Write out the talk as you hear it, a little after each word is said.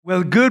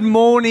Well, good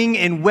morning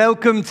and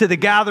welcome to the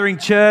Gathering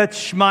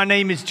Church. My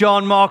name is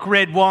John Mark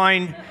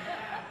Redwine,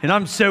 and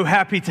I'm so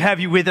happy to have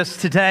you with us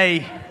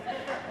today.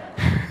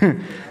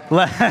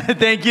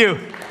 Thank you.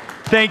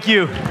 Thank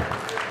you.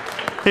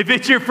 If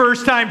it's your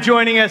first time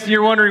joining us and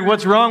you're wondering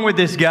what's wrong with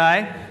this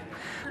guy,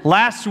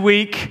 last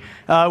week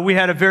we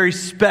had a very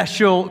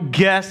special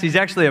guest. He's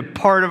actually a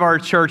part of our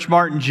church.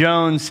 Martin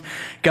Jones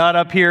got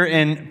up here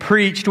and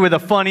preached with a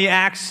funny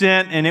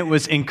accent, and it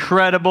was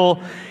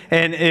incredible.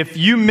 And if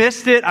you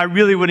missed it, I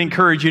really would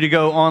encourage you to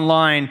go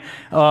online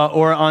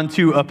or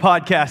onto a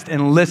podcast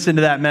and listen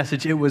to that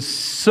message. It was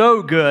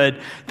so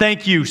good.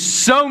 Thank you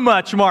so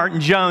much, Martin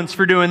Jones,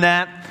 for doing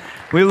that.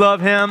 We love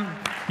him.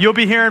 You'll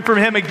be hearing from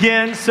him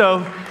again.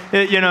 So,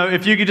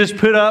 if you could just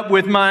put up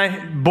with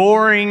my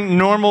boring,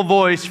 normal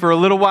voice for a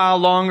little while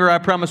longer, I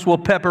promise we'll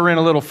pepper in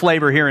a little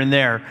flavor here and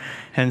there.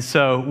 And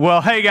so,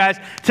 well, hey guys,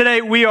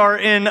 today we are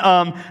in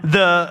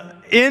the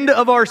end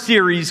of our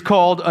series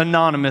called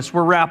Anonymous.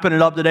 We're wrapping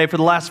it up today. For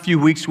the last few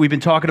weeks, we've been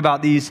talking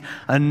about these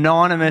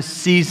anonymous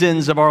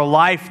seasons of our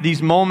life,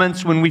 these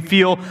moments when we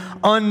feel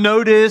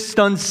unnoticed,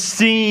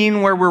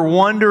 unseen, where we're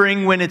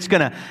wondering when it's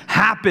going to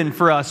happen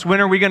for us.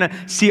 When are we going to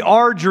see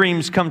our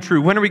dreams come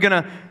true? When are we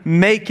going to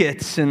make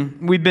it?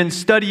 And we've been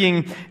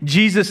studying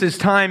Jesus'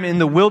 time in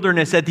the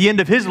wilderness at the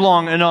end of his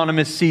long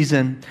anonymous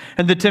season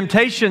and the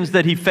temptations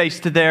that he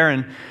faced there.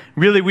 And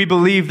really, we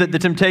believe that the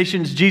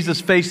temptations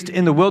Jesus faced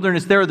in the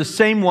wilderness, they are the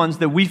same ones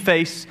that we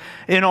face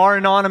in our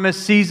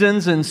anonymous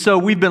seasons. And so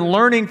we've been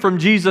learning from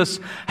Jesus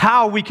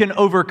how we can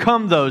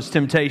overcome those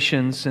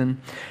temptations.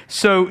 And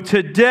so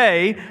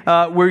today,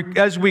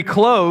 as we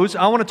close,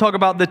 I want to talk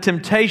about the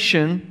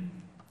temptation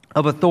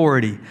of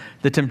authority.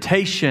 The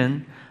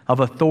temptation of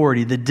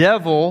authority. The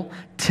devil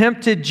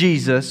tempted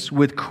Jesus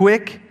with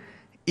quick,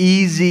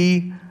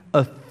 easy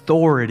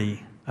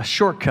authority, a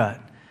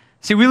shortcut.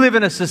 See, we live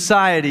in a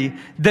society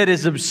that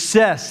is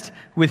obsessed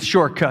with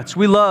shortcuts.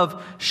 We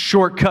love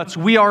shortcuts.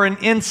 We are an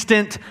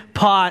instant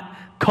pot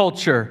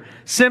culture.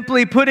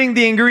 Simply putting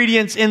the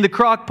ingredients in the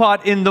crock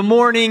pot in the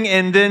morning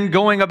and then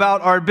going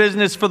about our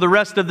business for the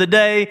rest of the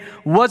day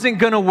wasn't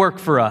going to work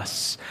for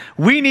us.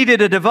 We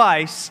needed a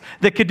device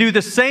that could do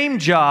the same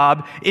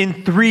job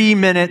in 3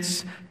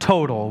 minutes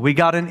total. We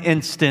got an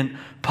instant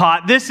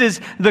pot. This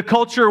is the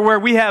culture where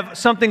we have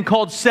something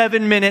called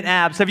 7-minute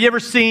abs. Have you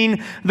ever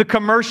seen the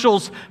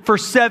commercials for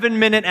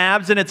 7-minute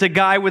abs? And it's a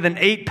guy with an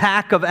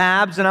 8-pack of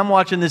abs. And I'm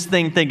watching this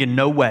thing thinking,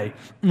 no way.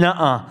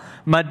 Nuh-uh.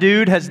 My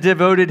dude has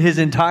devoted his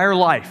entire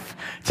life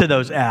to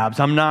those abs.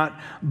 I'm not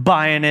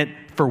buying it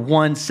for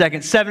 1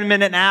 second.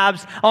 7-minute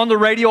abs. On the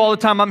radio all the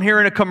time, I'm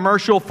hearing a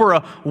commercial for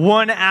a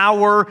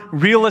 1-hour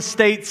real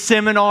estate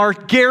seminar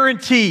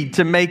guaranteed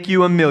to make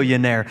you a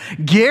millionaire.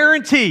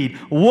 Guaranteed.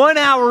 1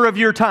 hour of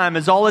your time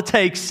is all it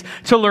takes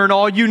to learn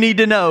all you need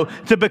to know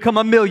to become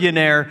a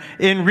millionaire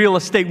in real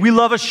estate. We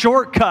love a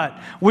shortcut.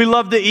 We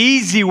love the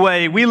easy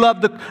way. We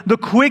love the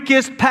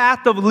quickest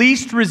path of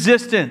least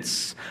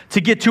resistance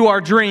to get to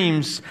our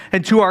dreams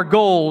and to our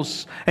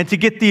goals and to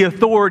get the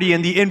authority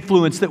and the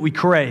influence that we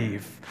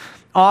crave.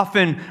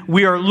 Often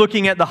we are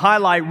looking at the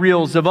highlight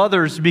reels of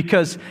others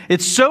because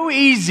it's so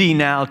easy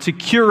now to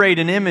curate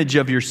an image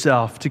of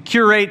yourself, to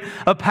curate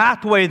a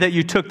pathway that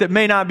you took that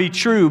may not be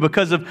true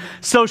because of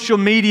social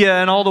media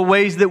and all the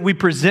ways that we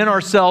present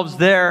ourselves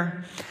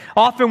there.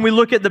 Often we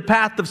look at the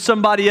path of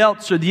somebody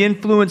else or the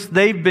influence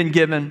they've been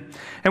given,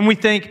 and we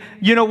think,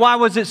 why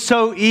was it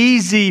so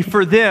easy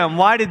for them?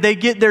 Why did they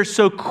get there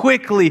so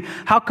quickly?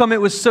 How come it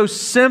was so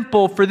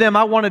simple for them?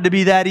 I wanted to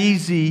be that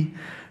easy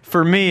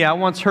for me. I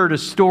once heard a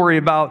story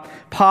about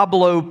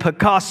Pablo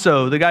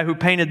Picasso, the guy who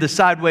painted the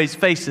sideways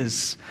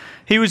faces.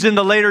 He was in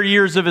the later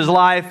years of his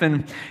life,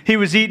 and he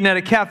was eating at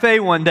a cafe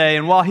one day,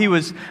 and while he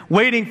was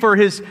waiting for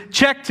his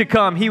check to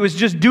come, he was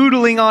just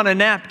doodling on a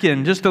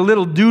napkin, just a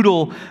little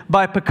doodle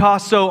by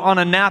Picasso on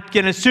a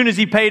napkin. As soon as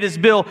he paid his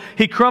bill,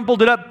 he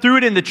crumpled it up, threw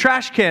it in the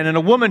trash can, and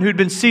a woman who'd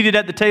been seated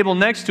at the table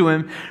next to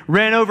him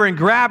ran over and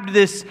grabbed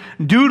this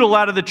doodle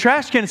out of the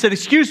trash can and said,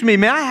 "Excuse me,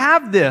 may I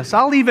have this?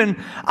 I'll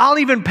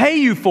even pay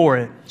you for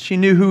it." She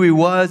knew who he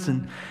was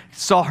and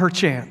saw her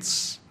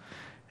chance.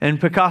 And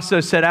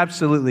Picasso said,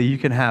 "Absolutely, you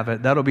can have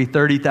it. That'll be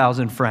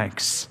 30,000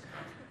 francs.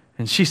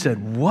 And she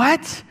said,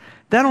 "What?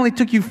 That only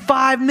took you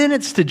 5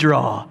 minutes to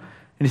draw."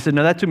 And he said,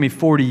 "No, that took me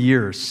 40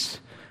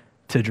 years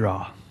to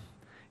draw."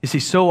 You see,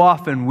 so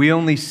often we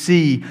only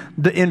see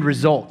the end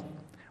result.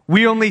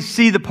 We only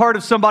see the part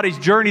of somebody's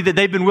journey that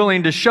they've been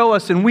willing to show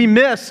us, and we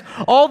miss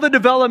all the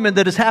development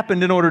that has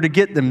happened in order to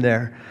get them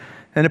there.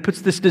 And it puts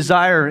this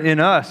desire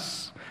in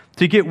us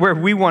to get where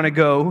we want to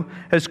go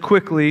as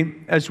quickly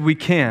as we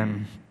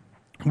can.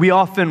 We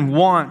often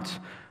want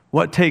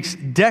what takes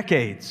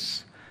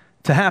decades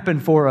to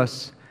happen for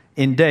us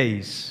in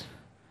days.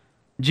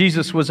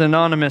 Jesus was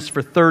anonymous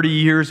for 30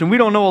 years, and we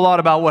don't know a lot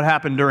about what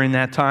happened during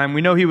that time.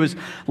 We know he was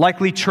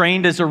likely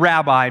trained as a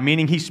rabbi,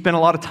 meaning he spent a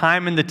lot of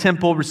time in the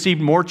temple,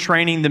 received more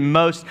training than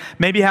most,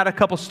 maybe had a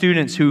couple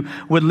students who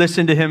would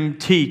listen to him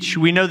teach.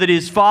 We know that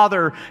his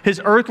father,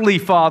 his earthly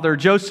father,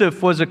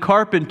 Joseph, was a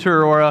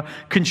carpenter or a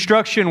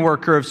construction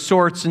worker of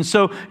sorts, and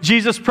so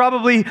Jesus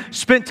probably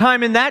spent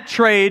time in that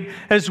trade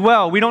as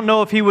well. We don't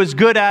know if he was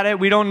good at it.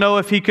 We don't know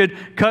if he could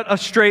cut a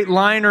straight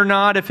line or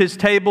not, if his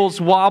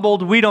tables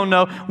wobbled. We don't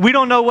know. We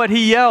don't know what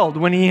he yelled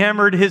when he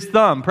hammered his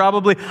thumb.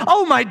 Probably,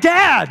 "Oh, my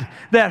dad!"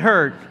 That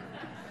hurt.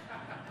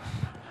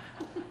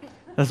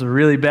 That's a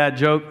really bad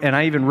joke, and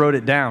I even wrote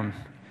it down,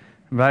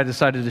 but I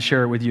decided to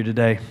share it with you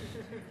today.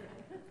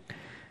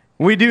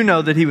 We do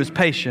know that he was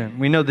patient.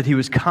 We know that he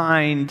was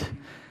kind.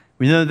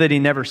 We know that he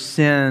never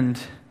sinned.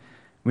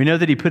 We know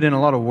that he put in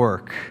a lot of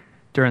work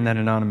during that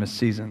anonymous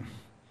season.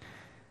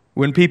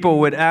 When people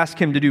would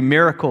ask him to do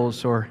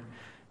miracles or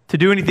to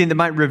do anything that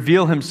might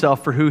reveal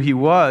himself for who he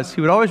was,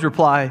 he would always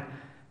reply,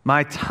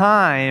 "My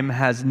time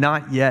has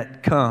not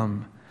yet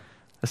come,"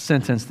 a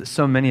sentence that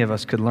so many of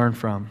us could learn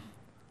from.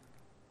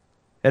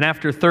 And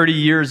after 30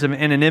 years of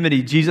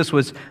anonymity, Jesus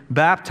was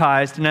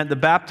baptized, and at the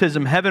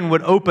baptism, heaven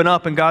would open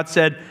up, and God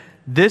said,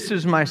 "This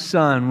is my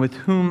Son, with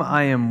whom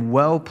I am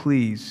well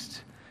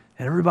pleased."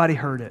 And everybody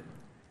heard it.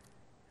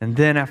 And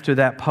then after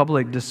that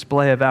public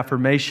display of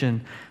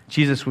affirmation,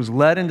 Jesus was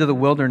led into the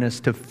wilderness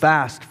to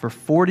fast for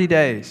 40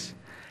 days.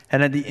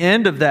 And at the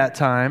end of that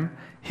time,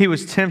 he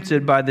was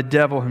tempted by the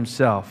devil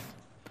himself.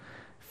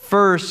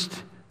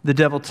 First, the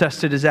devil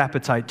tested his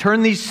appetite.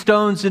 "Turn these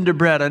stones into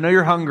bread. I know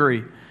you're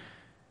hungry,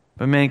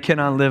 but man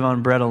cannot live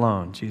on bread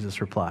alone," Jesus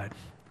replied.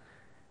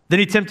 Then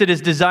he tempted his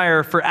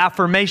desire for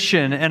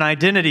affirmation and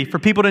identity, for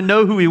people to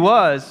know who he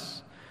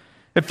was.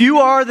 "If you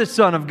are the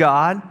Son of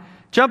God,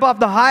 jump off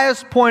the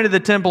highest point of the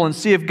temple and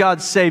see if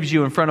God saves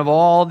you in front of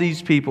all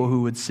these people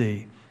who would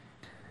see."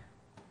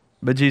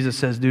 But Jesus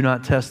says, "Do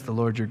not test the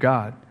Lord your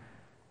God."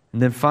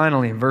 And then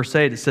finally, in verse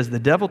 8, it says, "The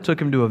devil took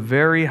him to a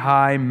very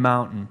high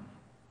mountain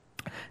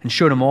and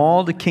showed him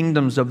all the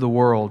kingdoms of the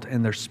world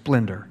and their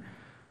splendor.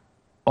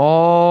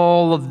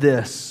 'All of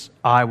this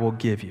I will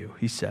give you,'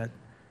 he said,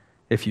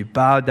 'if you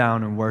bow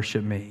down and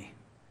worship me.'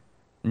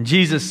 And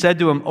Jesus said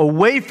to him,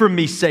 'Away from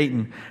me,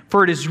 Satan,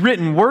 for it is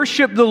written,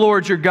 worship the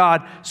Lord your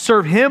God,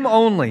 serve him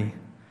only.'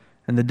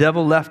 And the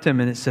devil left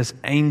him, and it says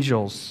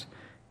angels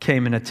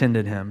came and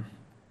attended him."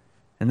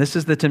 And this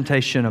is the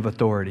temptation of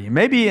authority.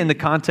 Maybe in the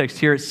context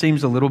here, it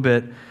seems a little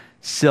bit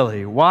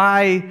silly.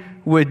 Why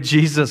would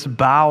Jesus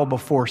bow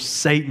before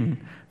Satan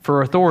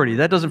for authority?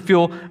 That doesn't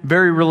feel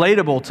very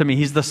relatable to me.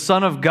 He's the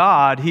Son of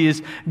God. He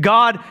is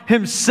God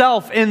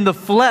himself in the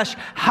flesh.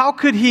 How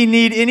could he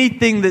need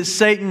anything that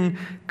Satan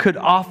could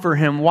offer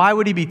him? Why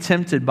would he be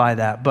tempted by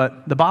that?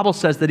 But the Bible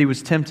says that he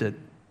was tempted.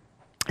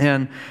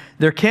 And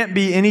there can't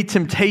be any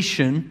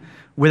temptation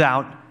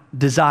without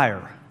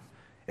desire.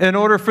 In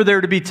order for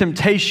there to be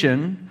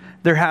temptation,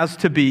 there has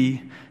to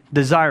be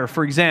desire.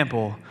 For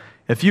example,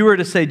 if you were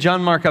to say,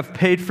 "John Mark, I've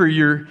paid for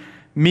your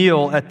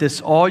meal at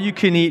this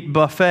all-you-can-eat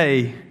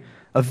buffet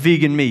of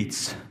vegan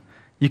meats.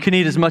 You can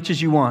eat as much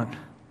as you want,"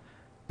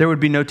 there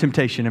would be no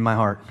temptation in my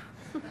heart.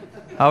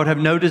 I would have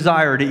no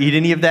desire to eat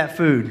any of that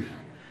food.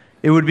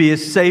 It would be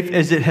as safe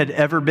as it had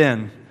ever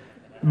been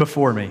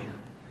before me.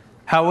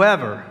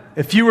 However,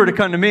 if you were to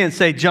come to me and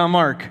say, "John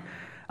Mark,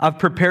 I've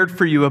prepared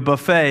for you a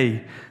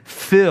buffet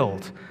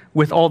filled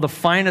with all the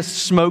finest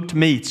smoked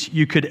meats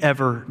you could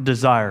ever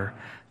desire.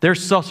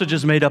 There's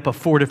sausages made up of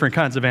 4 different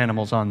kinds of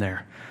animals on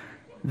there,"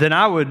 then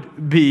I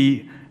would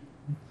be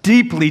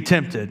deeply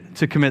tempted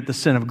to commit the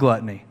sin of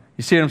gluttony.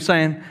 You see what I'm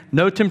saying?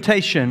 No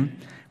temptation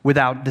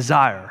without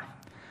desire.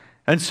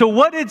 And so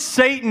what did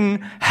Satan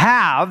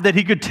have that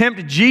he could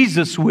tempt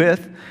Jesus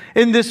with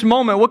in this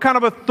moment? What kind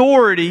of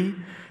authority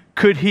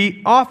could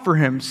he offer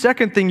him?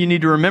 Second thing you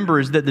need to remember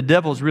is that the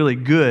devil's really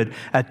good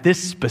at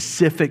this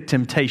specific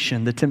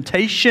temptation. The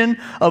temptation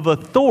of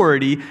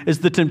authority is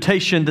the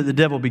temptation that the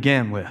devil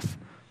began with.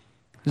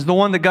 It's the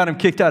one that got him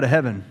kicked out of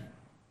heaven.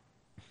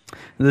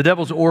 The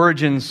devil's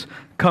origins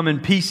come in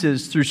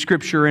pieces through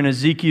Scripture in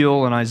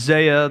Ezekiel and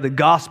Isaiah, the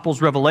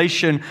Gospels,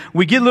 Revelation.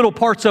 We get little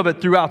parts of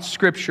it throughout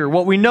Scripture.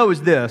 What we know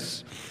is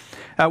this.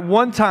 At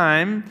one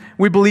time,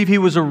 we believe he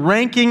was a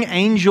ranking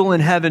angel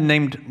in heaven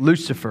named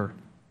Lucifer.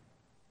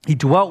 He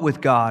dwelt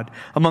with God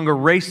among a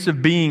race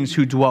of beings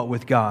who dwelt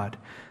with God.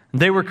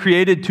 They were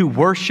created to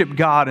worship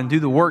God and do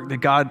the work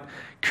that God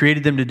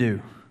created them to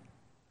do.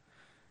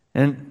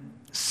 And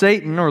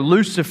Satan, or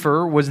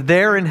Lucifer, was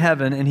there in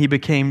heaven, and he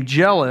became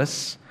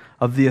jealous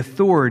of the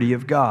authority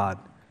of God,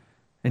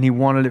 and he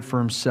wanted it for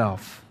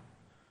himself.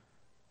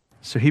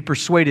 So he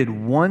persuaded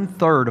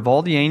 1/3 of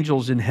all the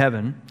angels in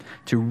heaven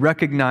to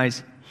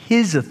recognize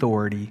his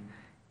authority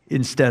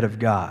instead of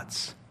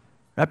God's.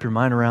 Wrap your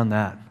mind around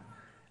that.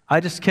 I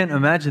just can't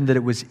imagine that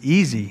it was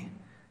easy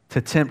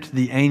to tempt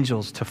the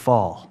angels to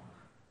fall.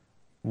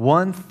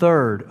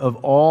 1/3 of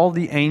all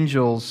the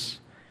angels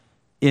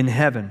in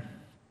heaven.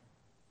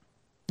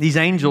 These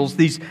angels,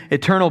 these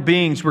eternal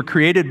beings, were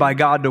created by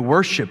God to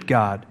worship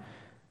God.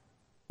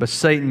 But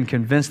Satan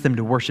convinced them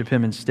to worship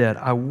him instead.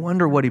 I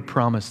wonder what he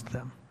promised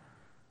them.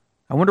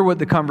 I wonder what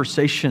the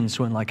conversations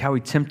went like, how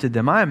he tempted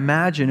them. I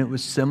imagine it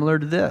was similar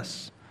to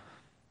this.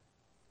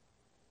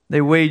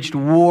 They waged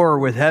war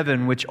with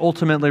heaven, which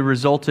ultimately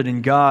resulted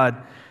in God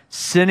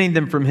sending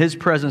them from his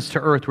presence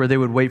to earth where they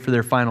would wait for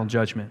their final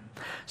judgment.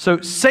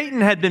 So Satan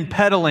had been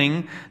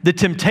peddling the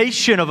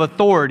temptation of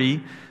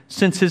authority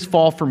since his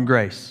fall from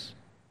grace.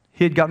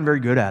 He had gotten very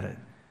good at it.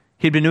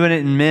 He had been doing it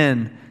in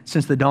men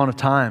since the dawn of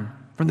time.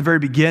 From the very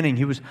beginning,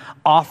 he was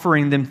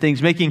offering them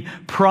things, making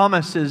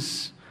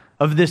promises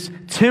of this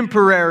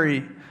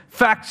temporary,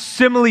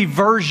 facsimile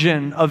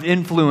version of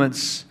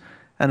influence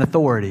and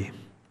authority.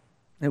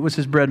 It was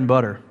his bread and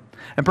butter.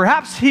 And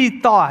perhaps he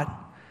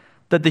thought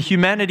that the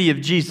humanity of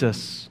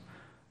Jesus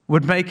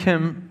would make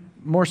him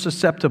more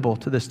susceptible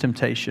to this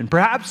temptation.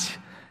 Perhaps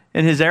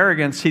in his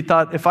arrogance, he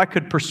thought, if I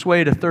could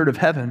persuade a third of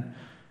heaven,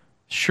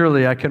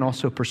 surely I can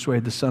also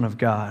persuade the Son of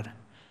God.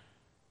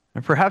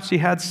 And perhaps he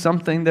had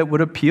something that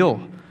would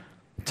appeal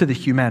to the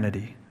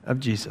humanity of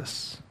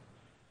Jesus.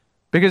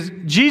 Because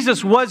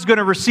Jesus was going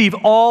to receive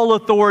all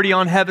authority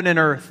on heaven and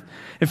earth.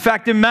 In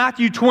fact, in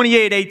Matthew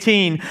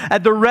 28:18,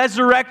 at the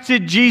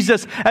resurrected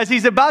Jesus, as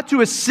he's about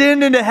to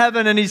ascend into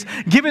heaven and he's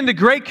given the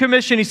Great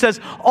Commission, he says,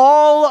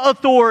 all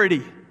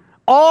authority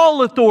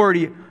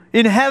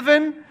in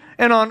heaven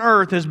and on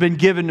earth has been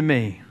given to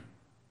me.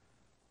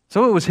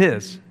 So it was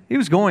his. He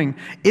was going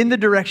in the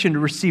direction to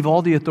receive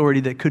all the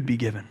authority that could be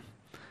given.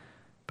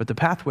 But the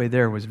pathway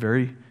there was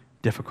very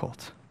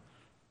difficult.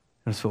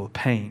 It was full of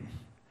pain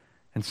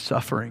and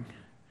suffering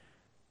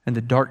and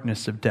the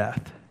darkness of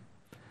death.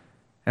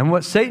 And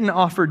what Satan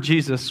offered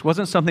Jesus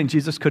wasn't something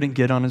Jesus couldn't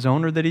get on his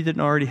own or that he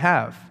didn't already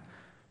have.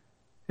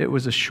 It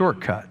was a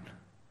shortcut.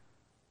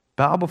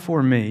 Bow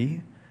before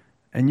me,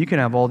 and you can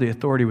have all the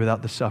authority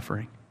without the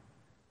suffering.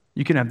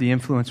 You can have the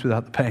influence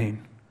without the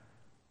pain.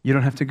 You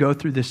don't have to go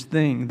through this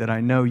thing that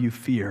I know you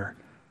fear.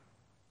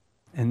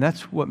 And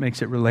that's what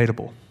makes it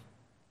relatable.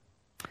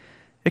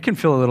 It can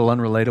feel a little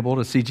unrelatable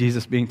to see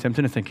Jesus being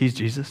tempted and think he's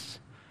Jesus.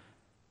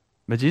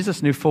 But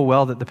Jesus knew full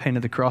well that the pain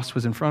of the cross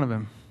was in front of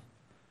him.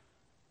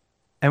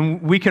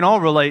 And we can all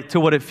relate to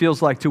what it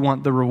feels like to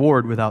want the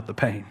reward without the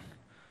pain,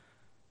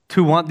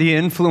 to want the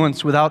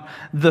influence without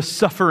the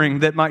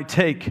suffering that might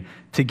take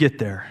to get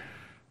there.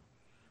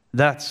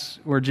 That's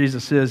where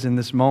Jesus is in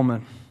this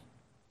moment.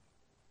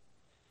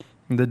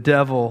 The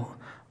devil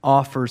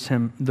offers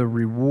him the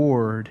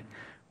reward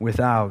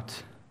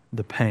without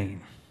the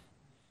pain,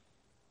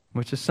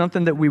 which is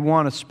something that we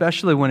want,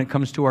 especially when it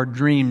comes to our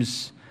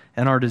dreams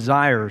and our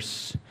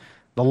desires,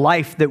 the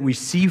life that we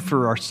see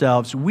for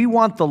ourselves. We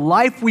want the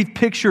life we've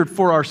pictured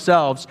for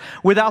ourselves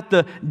without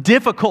the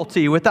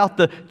difficulty, without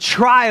the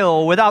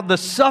trial, without the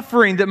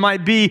suffering that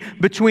might be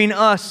between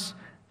us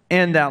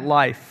and that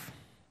life.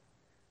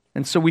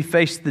 And so we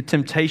face the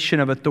temptation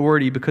of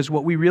authority because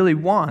what we really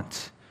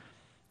want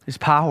is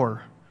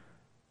power,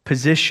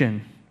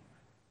 position,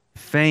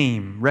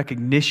 fame,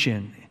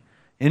 recognition,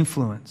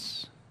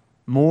 influence,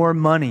 more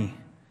money.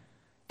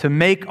 To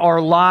make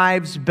our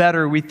lives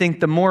better, we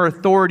think the more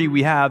authority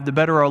we have, the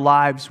better our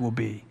lives will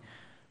be.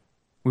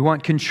 We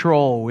want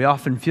control. We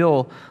often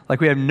feel like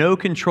we have no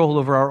control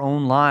over our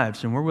own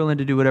lives, and we're willing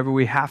to do whatever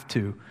we have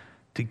to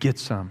get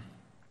some.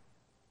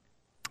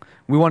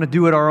 We want to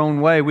do it our own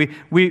way.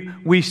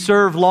 We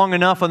serve long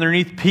enough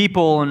underneath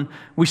people, and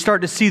we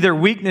start to see their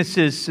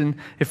weaknesses, and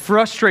it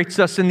frustrates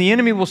us, and the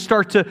enemy will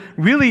start to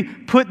really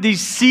put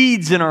these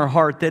seeds in our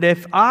heart that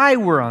if I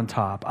were on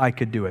top, I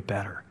could do it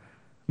better.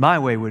 My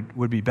way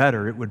would be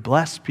better. It would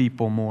bless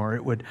people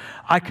more.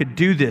 I could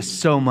do this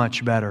so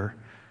much better.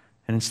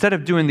 And instead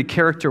of doing the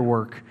character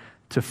work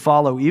to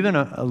follow even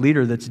a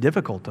leader that's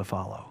difficult to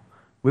follow,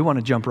 we want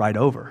to jump right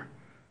over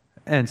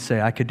and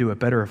say, I could do it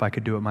better if I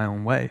could do it my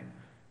own way.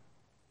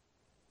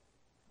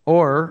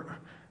 Or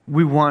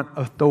we want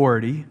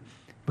authority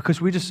because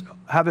we just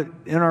have it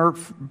in our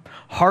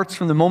hearts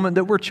from the moment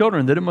that we're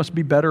children that it must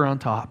be better on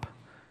top.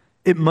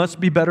 It must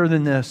be better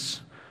than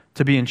this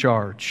to be in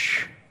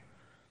charge.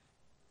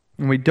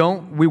 And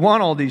we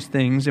want all these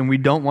things, and we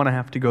don't want to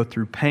have to go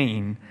through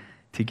pain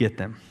to get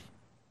them.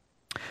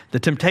 The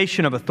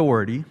temptation of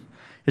authority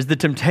is the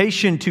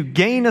temptation to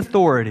gain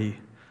authority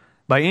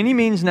by any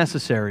means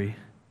necessary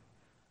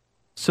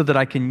so that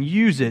I can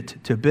use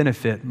it to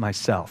benefit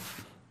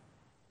myself.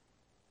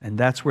 And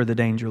that's where the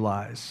danger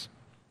lies.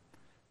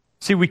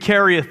 See, we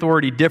carry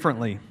authority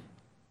differently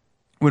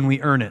when we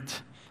earn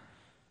it.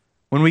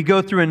 When we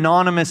go through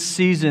anonymous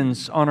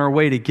seasons on our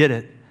way to get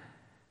it,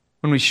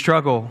 when we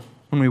struggle,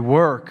 when we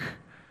work,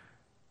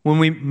 when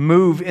we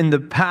move in the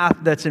path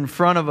that's in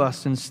front of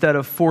us instead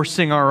of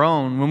forcing our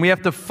own, when we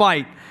have to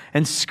fight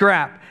and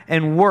scrap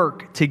and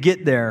work to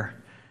get there,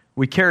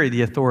 we carry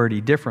the authority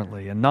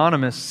differently.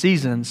 Anonymous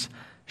seasons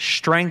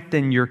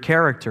strengthen your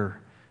character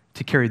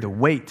to carry the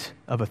weight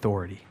of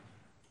authority.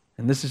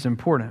 And this is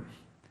important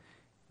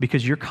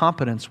because your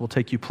competence will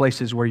take you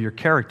places where your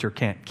character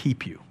can't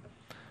keep you.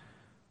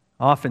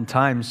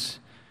 Oftentimes,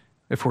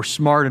 if we're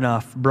smart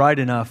enough, bright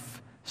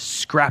enough,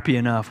 scrappy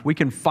enough, we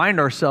can find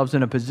ourselves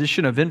in a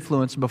position of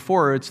influence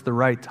before it's the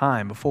right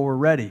time, before we're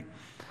ready.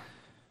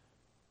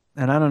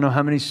 And I don't know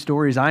how many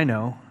stories I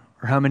know,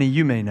 or how many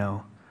you may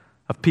know,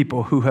 of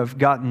people who have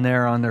gotten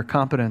there on their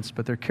competence,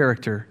 but their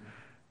character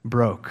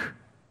broke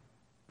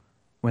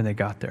when they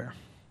got there.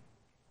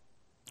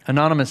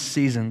 Anonymous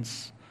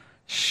seasons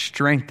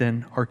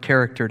strengthen our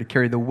character to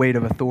carry the weight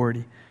of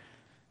authority.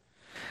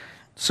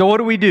 So what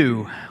do we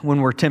do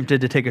when we're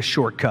tempted to take a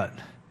shortcut?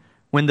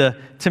 When the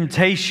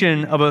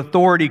temptation of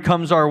authority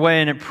comes our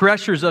way and it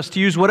pressures us to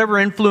use whatever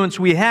influence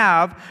we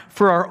have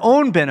for our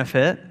own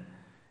benefit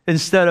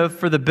instead of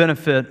for the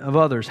benefit of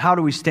others. How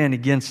do we stand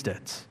against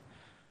it?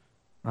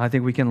 I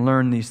think we can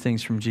learn these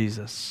things from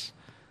Jesus.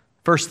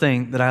 First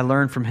thing that I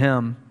learned from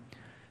him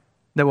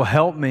that will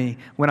help me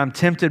when I'm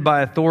tempted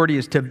by authority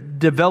is to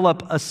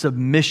develop a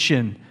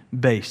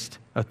submission-based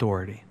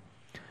authority.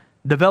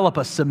 Develop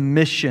a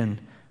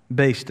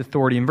submission-based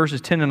authority. In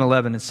verses 10 and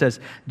 11, it says,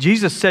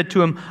 Jesus said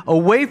to him,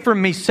 "Away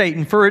from me,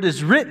 Satan, for it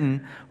is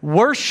written,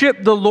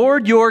 worship the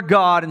Lord your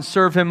God and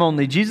serve him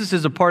only." Jesus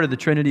is a part of the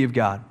Trinity of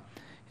God.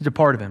 He's a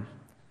part of him.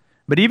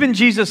 But even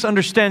Jesus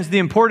understands the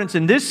importance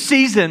in this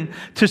season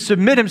to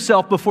submit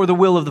himself before the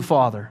will of the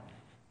Father.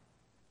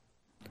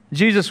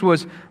 Jesus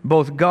was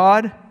both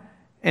God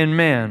and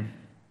man,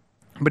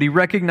 but he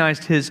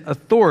recognized his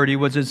authority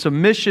was in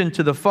submission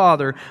to the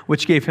Father,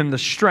 which gave him the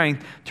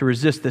strength to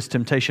resist this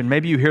temptation.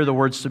 Maybe you hear the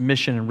word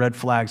submission and red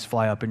flags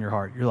fly up in your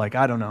heart. You're like,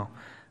 I don't know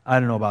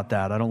about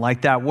that. I don't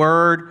like that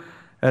word.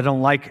 I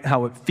don't like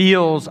how it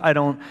feels.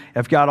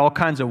 I've got all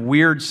kinds of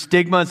weird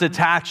stigmas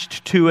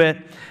attached to it.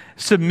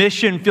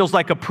 Submission feels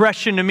like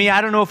oppression to me.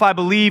 I don't know if I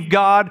believe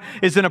God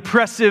is an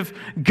oppressive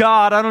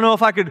God. I don't know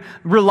if I could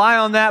rely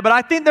on that. But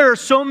I think there are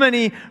so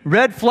many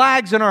red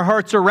flags in our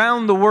hearts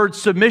around the word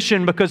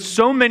submission because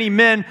so many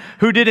men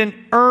who didn't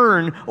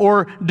earn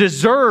or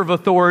deserve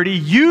authority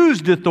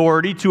used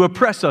authority to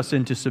oppress us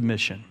into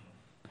submission.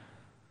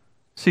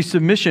 See,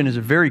 submission is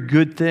a very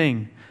good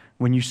thing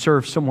when you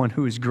serve someone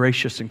who is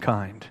gracious and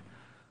kind.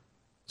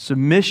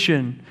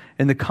 Submission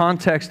in the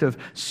context of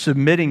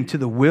submitting to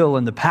the will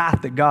and the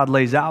path that God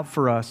lays out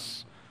for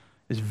us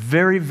is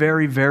very,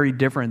 very, very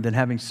different than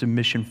having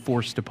submission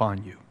forced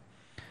upon you.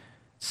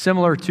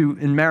 Similar to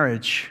in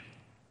marriage.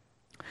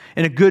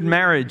 In a good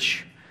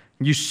marriage,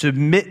 you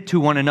submit to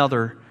one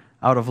another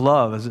out of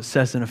love, as it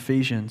says in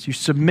Ephesians. You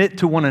submit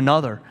to one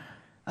another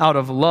out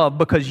of love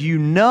because you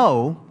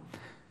know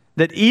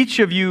that each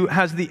of you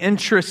has the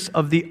interests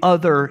of the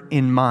other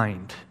in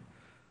mind.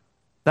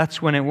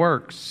 That's when it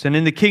works. And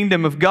in the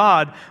kingdom of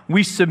God,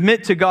 we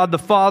submit to God the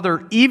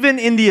Father even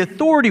in the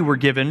authority we're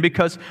given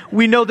because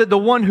we know that the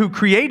one who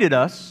created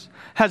us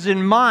has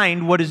in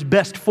mind what is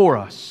best for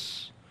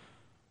us.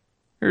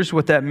 Here's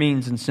what that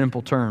means in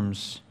simple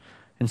terms.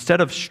 Instead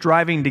of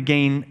striving to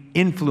gain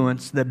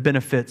influence that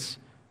benefits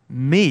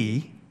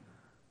me,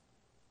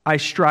 I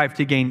strive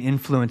to gain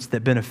influence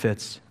that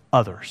benefits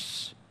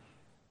others.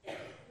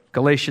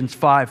 Galatians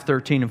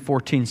 5:13 and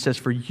 14 says,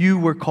 "For you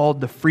were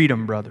called to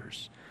freedom,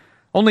 brothers.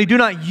 Only do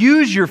not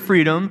use your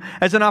freedom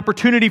as an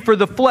opportunity for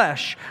the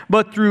flesh,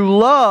 but through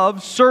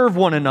love serve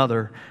one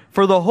another.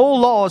 For the whole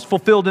law is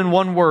fulfilled in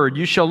one word,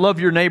 you shall love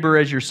your neighbor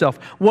as yourself.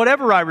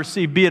 Whatever I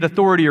receive, be it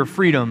authority or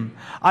freedom,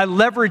 I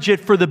leverage it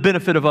for the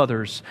benefit of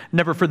others,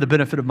 never for the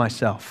benefit of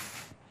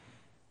myself."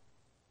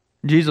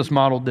 Jesus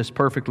modeled this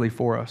perfectly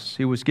for us.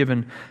 He was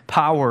given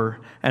power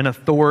and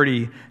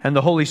authority and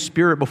the Holy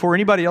Spirit before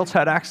anybody else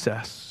had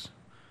access.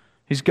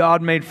 He's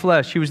God made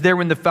flesh. He was there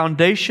when the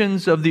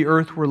foundations of the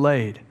earth were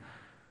laid.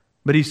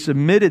 But he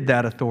submitted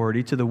that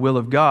authority to the will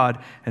of God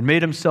and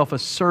made himself a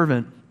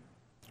servant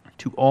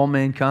to all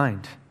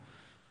mankind.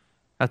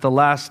 At the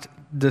Last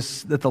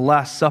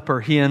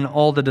Supper, he and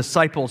all the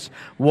disciples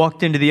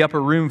walked into the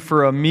upper room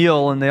for a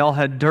meal, and they all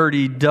had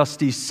dirty,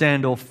 dusty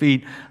sandal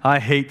feet. I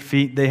hate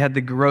feet. They had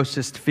the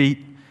grossest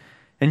feet.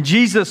 And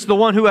Jesus, the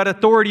one who had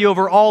authority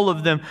over all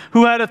of them,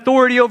 who had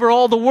authority over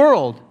all the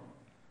world,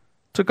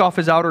 took off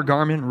his outer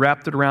garment,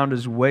 wrapped it around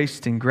his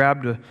waist, and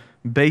grabbed a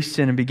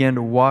basin and began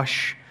to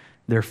wash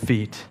their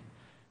feet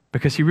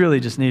because he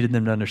really just needed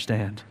them to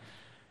understand.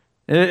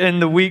 In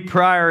the week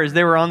prior, as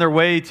they were on their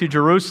way to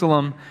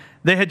Jerusalem,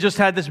 they had just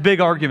had this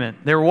big argument.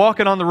 They were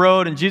walking on the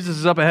road and Jesus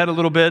is up ahead a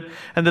little bit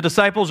and the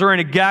disciples are in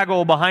a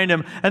gaggle behind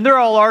him and they're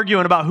all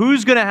arguing about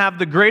who's going to have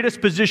the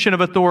greatest position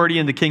of authority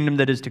in the kingdom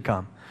that is to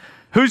come.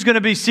 Who's going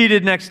to be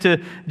seated next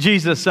to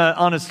Jesus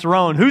on his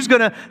throne? Who's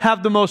going to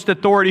have the most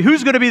authority?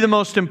 Who's going to be the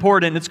most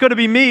important? It's going to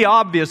be me,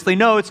 obviously.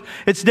 No,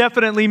 it's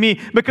definitely me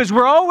because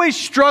we're always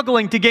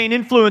struggling to gain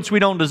influence we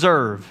don't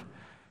deserve.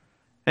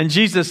 And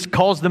Jesus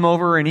calls them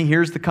over and he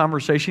hears the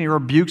conversation. He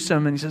rebukes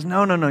them and he says,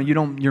 no,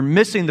 you're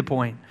missing the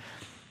point.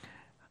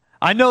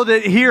 I know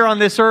that here on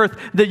this earth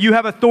that you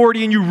have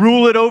authority and you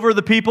rule it over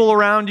the people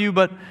around you,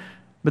 but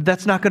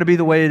that's not going to be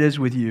the way it is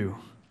with you.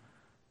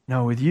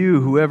 No, with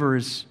you, whoever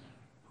is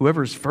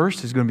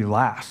first is going to be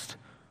last.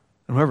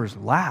 And whoever is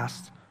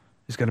last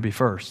is going to be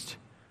first.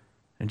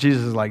 And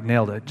Jesus is like,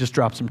 nailed it. Just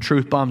dropped some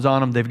truth bombs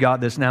on them. They've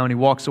got this now. And he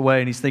walks away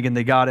and he's thinking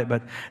they got it,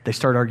 but they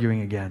start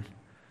arguing again.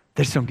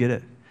 They just don't get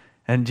it.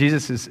 And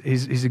Jesus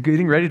he's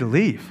getting ready to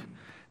leave.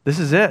 This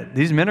is it.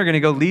 These men are going to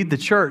go lead the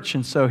church.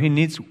 And so he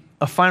needs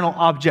a final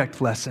object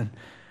lesson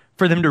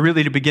for them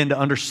to begin to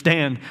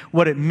understand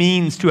what it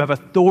means to have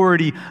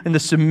authority in the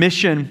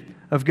submission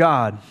of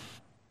God.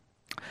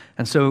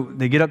 And so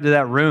they get up to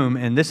that room,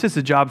 and this is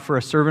a job for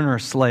a servant or a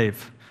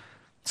slave.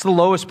 It's the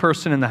lowest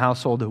person in the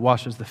household that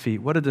washes the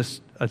feet. What a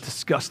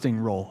disgusting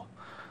role.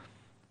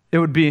 It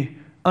would be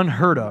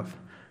unheard of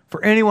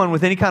for anyone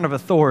with any kind of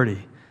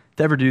authority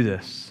to ever do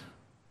this.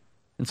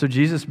 And so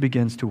Jesus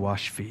begins to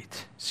wash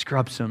feet,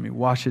 scrubs them, he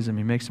washes them,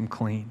 he makes them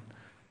clean.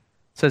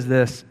 It says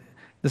this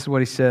is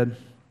what he said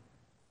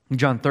in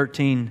John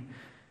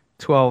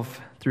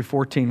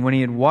 13:12-14. When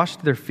he had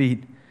washed their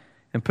feet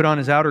and put on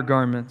his outer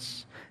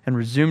garments and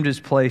resumed his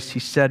place, he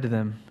said to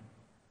them,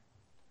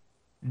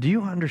 do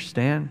you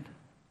understand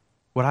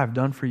what I've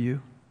done for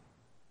you?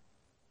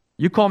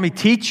 You call me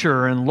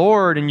teacher and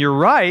Lord, and you're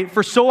right,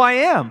 for so I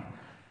am.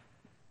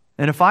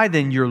 And if I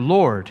then, your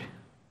Lord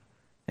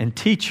and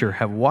teacher,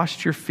 have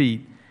washed your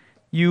feet,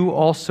 you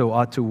also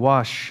ought to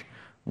wash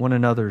one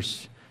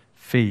another's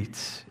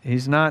feet.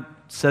 He's not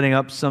setting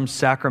up some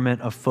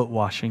sacrament of foot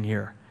washing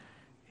here.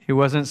 He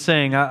wasn't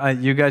saying,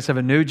 you guys have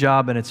a new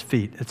job and it's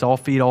feet. It's all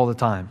feet all the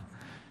time.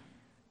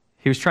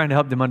 He was trying to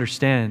help them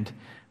understand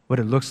what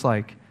it looks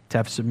like to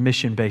have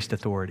submission-based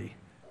authority.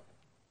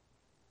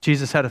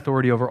 Jesus had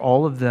authority over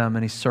all of them,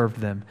 and he served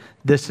them.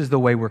 This is the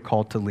way we're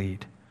called to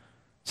lead.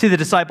 See, the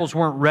disciples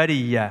weren't ready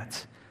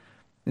yet.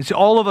 And see,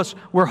 all of us,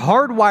 we're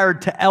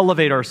hardwired to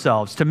elevate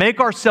ourselves, to make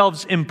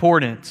ourselves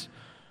important.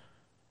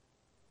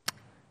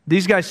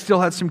 These guys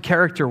still had some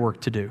character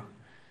work to do.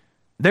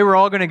 They were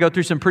all going to go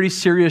through some pretty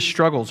serious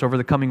struggles over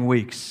the coming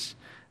weeks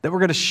that were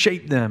going to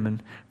shape them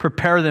and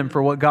prepare them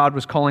for what God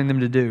was calling them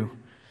to do.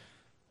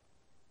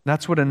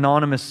 That's what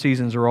anonymous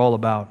seasons are all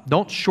about.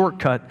 Don't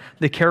shortcut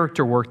the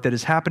character work that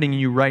is happening in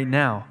you right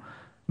now,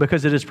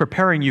 because it is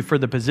preparing you for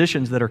the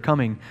positions that are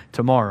coming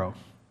tomorrow.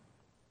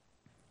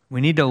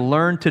 We need to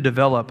learn to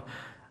develop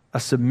a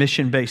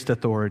submission-based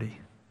authority,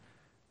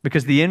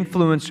 because the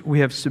influence we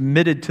have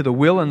submitted to the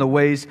will and the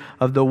ways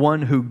of the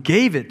one who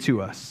gave it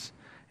to us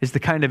is the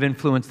kind of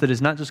influence that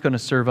is not just going to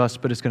serve us,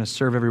 but it's going to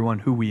serve everyone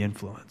who we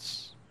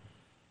influence.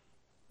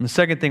 And the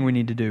second thing we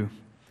need to do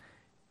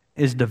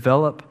is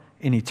develop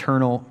an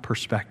eternal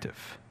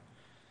perspective.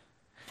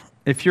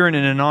 If you're in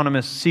an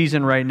anonymous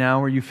season right now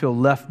where you feel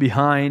left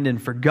behind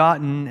and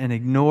forgotten and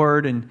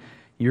ignored, and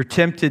you're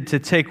tempted to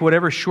take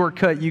whatever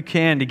shortcut you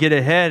can to get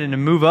ahead and to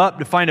move up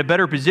to find a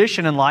better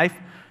position in life,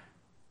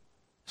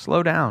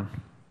 slow down.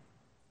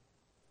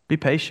 Be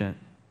patient.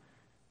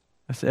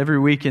 Every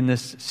week in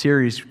this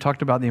series, we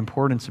talked about the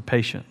importance of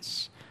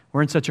patience.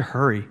 We're in such a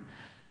hurry.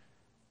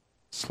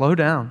 Slow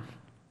down.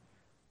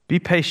 Be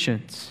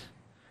patient.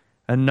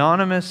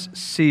 Anonymous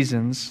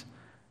seasons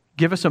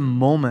give us a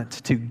moment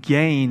to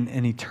gain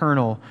an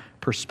eternal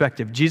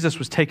perspective. Jesus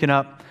was taken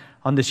up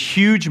on this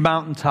huge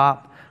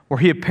mountaintop where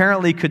he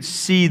apparently could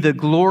see the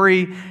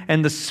glory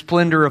and the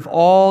splendor of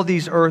all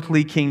these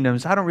earthly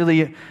kingdoms. I don't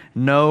really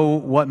know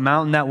what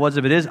mountain that was.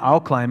 If it is, I'll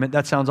climb it.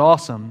 That sounds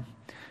awesome.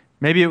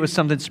 Maybe it was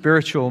something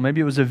spiritual.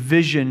 Maybe it was a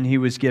vision he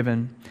was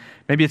given.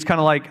 Maybe it's kind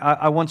of like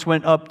I once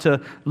went up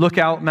to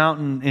Lookout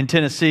Mountain in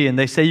Tennessee, and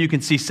they say you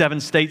can see 7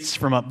 states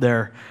from up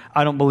there.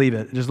 I don't believe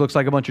it. It just looks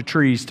like a bunch of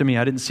trees to me.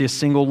 I didn't see a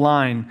single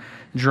line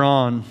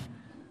drawn.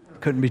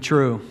 Couldn't be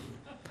true.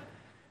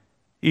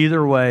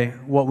 Either way,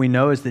 what we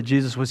know is that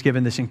Jesus was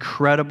given this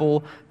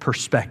incredible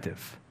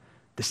perspective,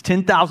 this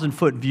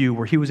 10,000-foot view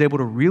where he was able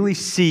to really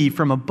see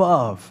from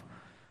above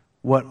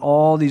what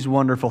all these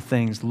wonderful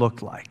things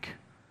looked like.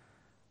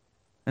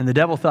 And the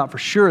devil thought for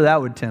sure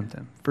that would tempt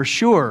him. For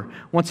sure,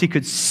 once he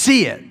could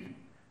see it,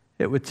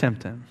 it would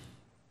tempt him.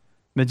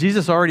 But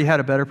Jesus already had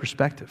a better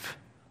perspective.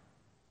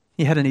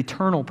 He had an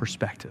eternal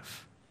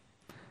perspective.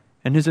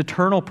 And his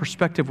eternal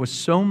perspective was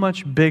so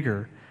much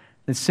bigger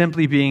than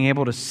simply being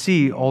able to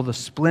see all the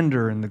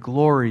splendor and the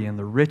glory and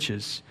the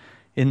riches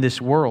in this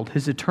world.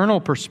 His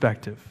eternal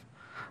perspective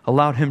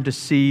allowed him to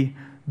see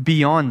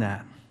beyond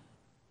that.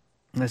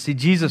 And see,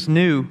 Jesus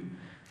knew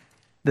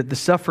that the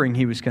suffering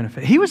he was going to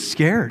face, he was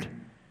scared.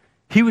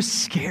 He was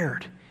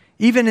scared.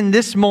 Even in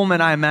this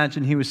moment, I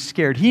imagine he was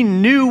scared. He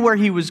knew where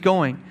he was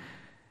going.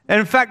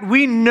 And in fact,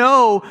 we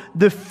know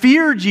the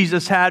fear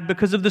Jesus had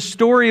because of the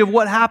story of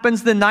what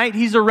happens the night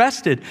he's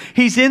arrested.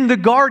 He's in the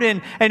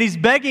garden and he's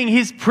begging.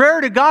 His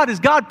prayer to God is,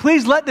 God,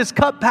 please let this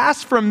cup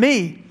pass from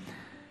me.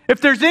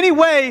 If there's any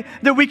way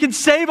that we can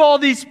save all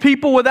these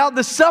people without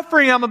the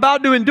suffering I'm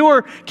about to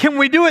endure, can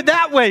we do it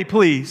that way,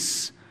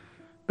 please?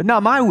 But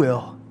not my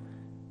will.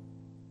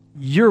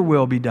 Your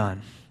will be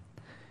done.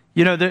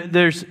 You know,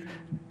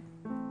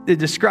 it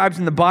describes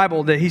in the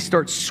Bible that he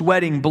starts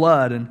sweating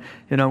blood. And,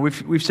 you know,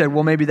 we've said,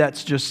 well, maybe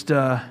that's just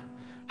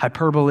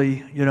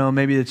hyperbole. You know,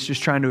 maybe it's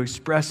just trying to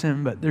express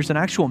him. But there's an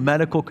actual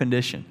medical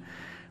condition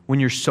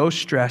when you're so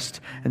stressed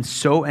and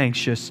so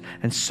anxious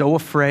and so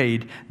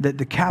afraid that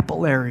the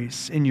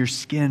capillaries in your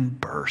skin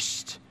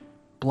burst.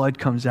 Blood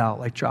comes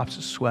out like drops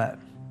of sweat.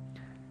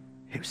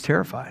 He was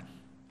terrified.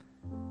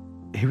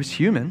 he was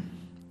human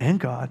and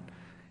God,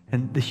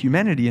 and the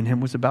humanity in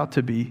him was about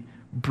to be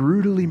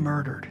brutally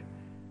murdered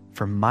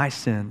for my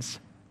sins,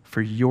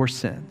 for your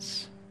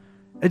sins.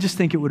 I just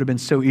think it would have been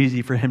so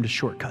easy for him to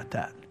shortcut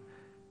that.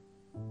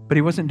 But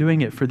he wasn't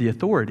doing it for the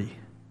authority.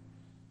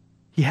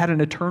 He had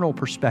an eternal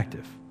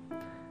perspective.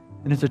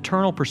 And his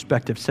eternal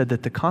perspective said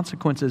that the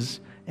consequences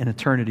in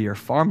eternity are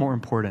far more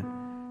important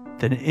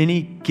than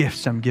any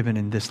gifts I'm given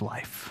in this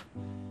life.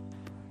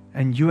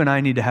 And you and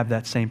I need to have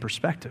that same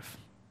perspective.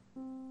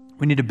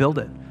 We need to build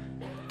it,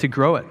 to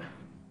grow it.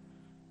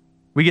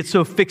 We get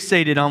so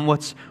fixated on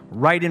what's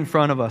right in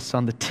front of us,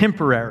 on the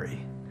temporary.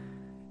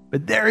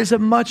 But there is a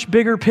much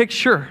bigger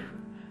picture.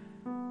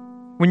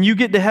 When you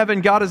get to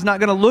heaven, God is not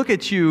going to look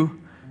at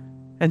you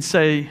and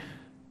say,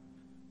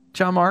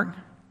 John Mark,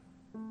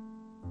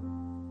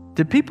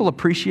 did people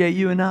appreciate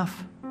you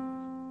enough?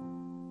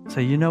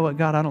 Say, you know what,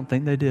 God, I don't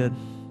think they did.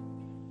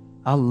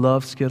 I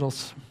love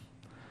Skittles.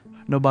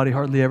 Nobody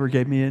hardly ever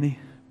gave me any.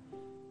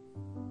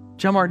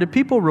 John Mark, did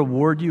people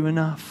reward you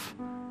enough?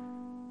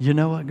 You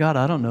know what, God,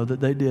 I don't know that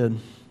they did.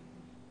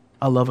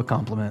 I love a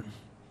compliment.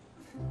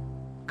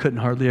 Couldn't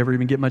hardly ever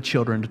even get my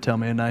children to tell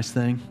me a nice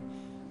thing.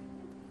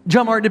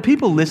 John Mark, did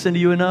people listen to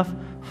you enough?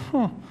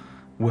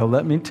 Well,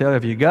 let me tell you,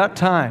 if you got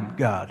time,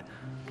 God,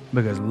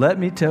 because let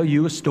me tell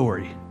you a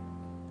story.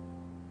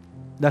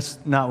 That's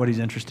not what he's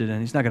interested in.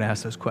 He's not going to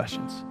ask those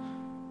questions.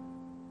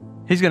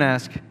 He's going to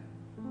ask,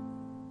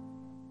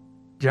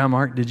 John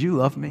Mark, did you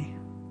love me?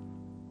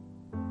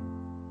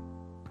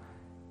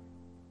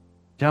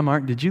 John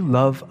Mark, did you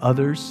love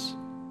others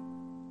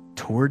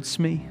towards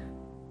me?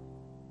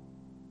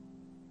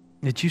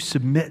 Did you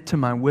submit to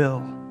my will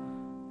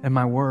and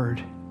my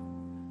word?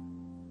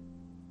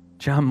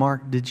 John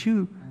Mark, did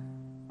you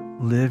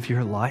live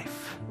your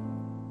life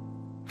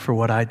for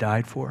what I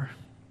died for?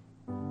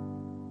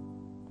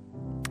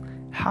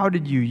 How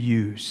did you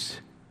use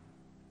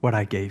what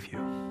I gave you?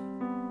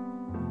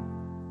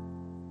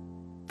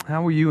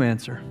 How will you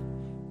answer?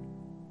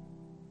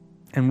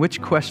 And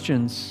which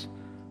questions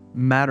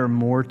matter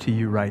more to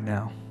you right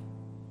now?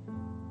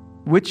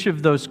 Which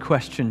of those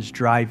questions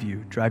drive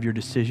you, drive your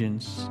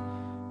decisions,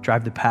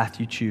 drive the path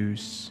you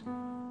choose?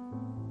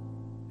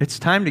 It's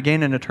time to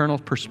gain an eternal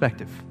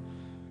perspective,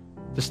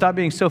 to stop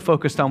being so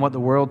focused on what the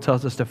world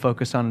tells us to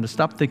focus on and to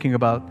start thinking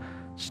about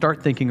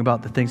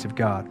the things of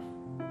God.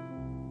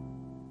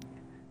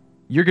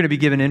 You're going to be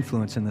given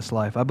influence in this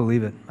life. I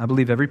believe it. I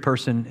believe every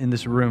person in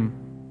this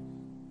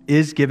room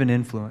is given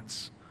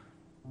influence.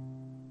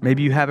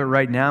 Maybe you have it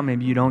right now,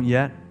 maybe you don't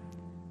yet,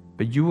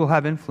 but you will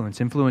have influence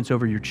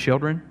over your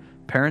children.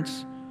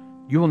 Parents,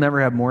 you will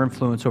never have more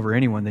influence over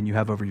anyone than you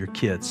have over your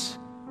kids.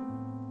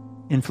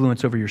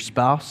 Influence over your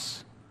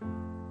spouse,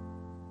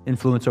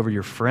 influence over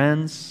your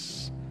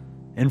friends,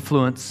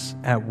 influence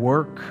at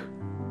work,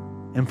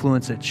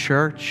 influence at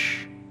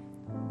church,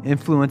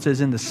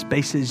 influences in the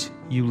spaces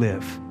you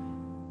live.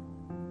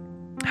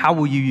 How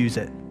will you use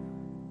it?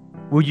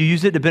 Will you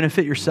use it to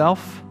benefit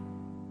yourself?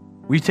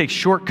 Will you take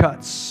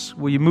shortcuts?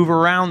 Will you move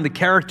around the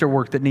character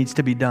work that needs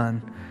to be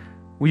done?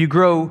 Will you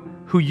grow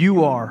who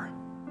you are?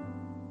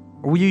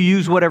 Or will you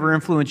use whatever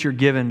influence you're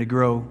given to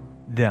grow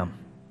them,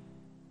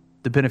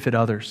 to benefit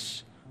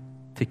others,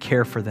 to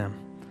care for them,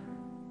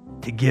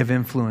 to give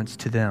influence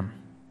to them?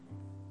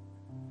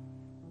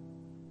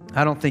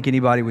 I don't think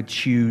anybody would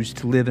choose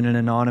to live in an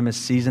anonymous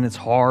season. It's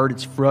hard,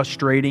 it's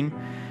frustrating,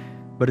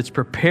 but it's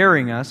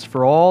preparing us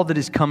for all that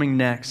is coming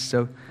next.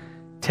 So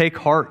take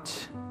heart,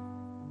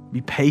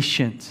 be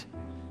patient,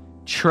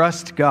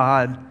 trust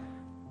God,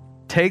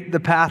 take the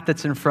path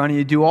that's in front of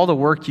you, do all the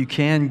work you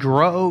can,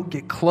 grow,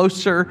 get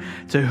closer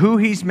to who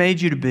He's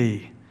made you to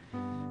be.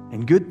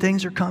 And good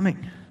things are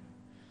coming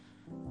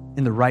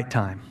in the right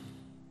time.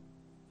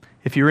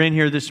 If you're in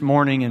here this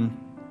morning and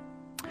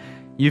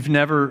you've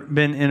never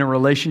been in a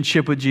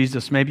relationship with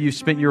Jesus, maybe you've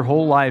spent your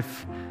whole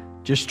life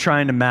just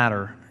trying to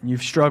matter.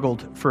 You've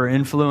struggled for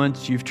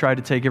influence. You've tried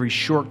to take every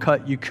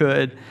shortcut you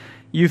could.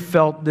 You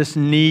felt this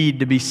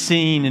need to be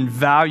seen and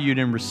valued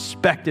and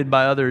respected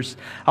by others.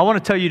 I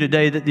want to tell you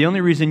today that the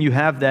only reason you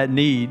have that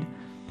need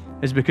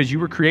is because you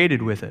were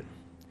created with it.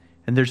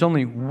 And there's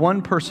only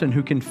one person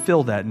who can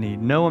fill that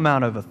need. No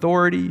amount of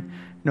authority,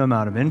 no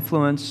amount of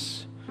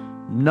influence,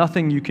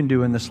 nothing you can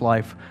do in this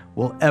life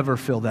will ever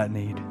fill that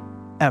need.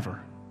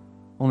 Ever.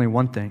 Only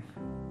one thing.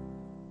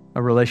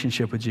 A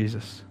relationship with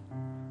Jesus.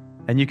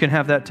 And you can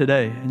have that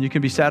today, and you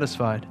can be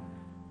satisfied.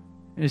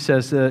 He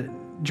says,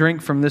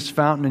 drink from this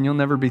fountain and you'll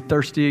never be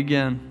thirsty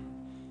again.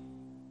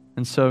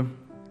 And so,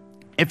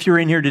 if you're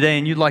in here today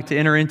and you'd like to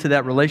enter into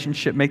that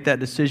relationship, make that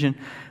decision,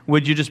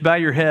 would you just bow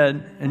your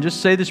head and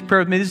just say this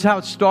prayer with me? This is how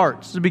it starts.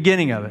 This is the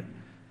beginning of it.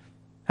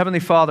 Heavenly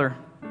Father,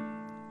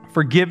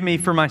 forgive me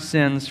for my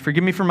sins.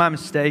 Forgive me for my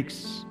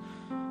mistakes.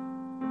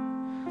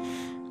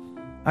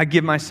 I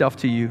give myself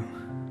to you.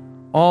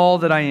 All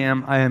that I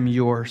am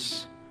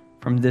yours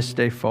from this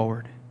day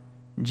forward.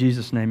 In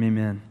Jesus' name,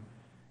 amen.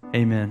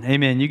 Amen.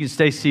 Amen. You can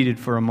stay seated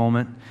for a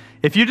moment.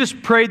 If you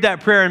just prayed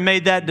that prayer and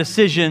made that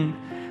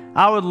decision,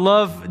 I would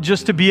love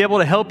just to be able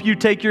to help you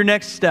take your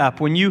next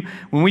step. When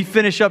we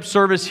finish up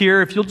service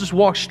here, if you'll just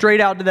walk straight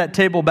out to that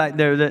table back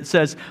there that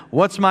says,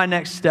 what's my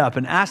next step?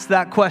 And ask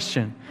that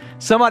question.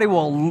 Somebody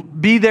will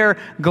be there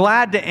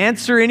glad to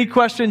answer any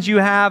questions you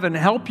have and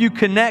help you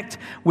connect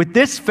with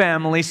this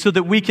family so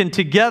that we can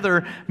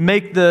together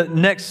make the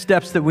next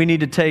steps that we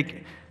need to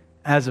take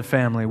as a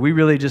family. We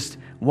really just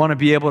want to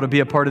be able to be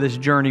a part of this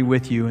journey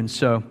with you. And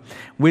so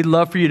we'd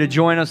love for you to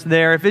join us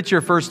there. If it's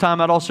your first time,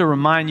 I'd also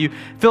remind you,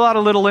 fill out a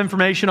little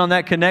information on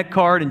that Connect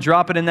card and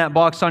drop it in that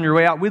box on your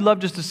way out. We'd love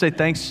just to say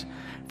thanks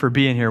for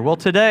being here. Well,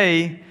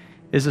 today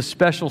is a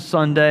special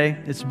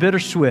Sunday. It's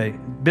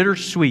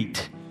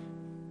bittersweet.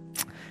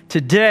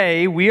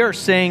 Today, we are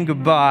saying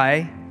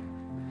goodbye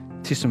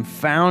to some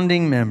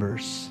founding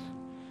members,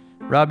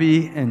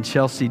 Robbie and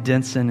Chelsea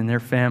Denson and their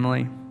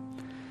family.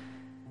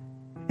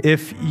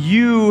 If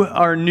you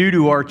are new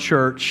to our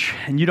church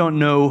and you don't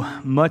know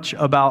much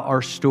about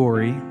our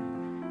story,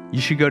 you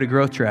should go to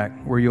Growth Track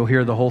where you'll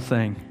hear the whole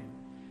thing.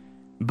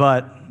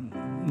 But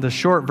the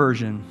short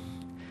version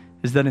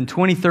is that in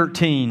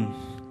 2013,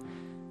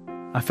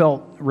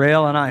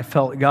 Rael and I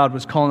felt God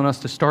was calling us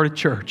to start a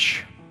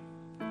church.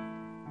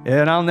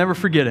 And I'll never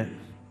forget it.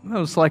 It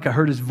was like I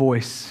heard his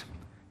voice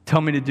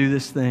tell me to do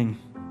this thing.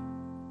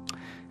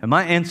 And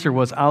my answer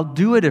was, I'll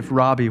do it if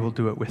Robbie will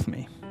do it with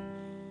me.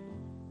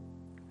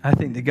 I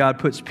think that God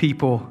puts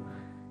people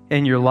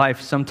in your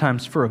life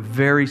sometimes for a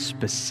very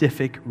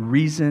specific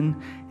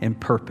reason and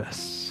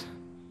purpose.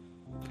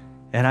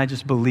 And I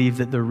just believe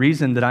that the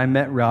reason that I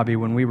met Robbie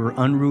when we were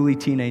unruly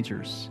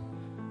teenagers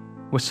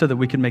was so that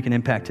we could make an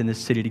impact in this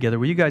city together.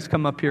 Will you guys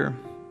come up here?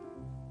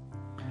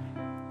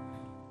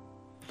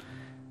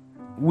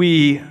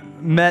 We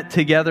met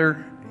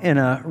together in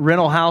a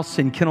rental house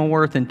in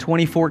Kenilworth in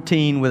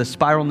 2014 with a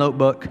spiral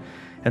notebook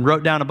and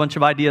wrote down a bunch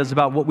of ideas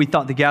about what we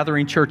thought the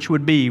Gathering Church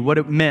would be, what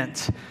it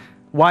meant,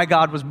 why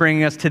God was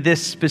bringing us to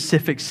this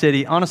specific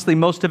city. Honestly,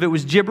 most of it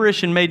was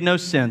gibberish and made no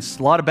sense.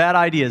 A lot of bad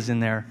ideas in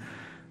there,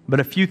 but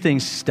a few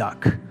things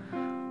stuck,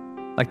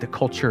 like the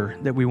culture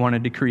that we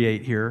wanted to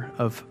create here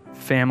of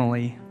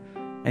family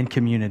and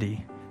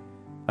community,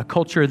 a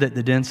culture that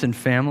the Denson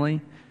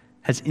family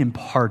has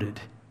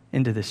imparted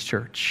into this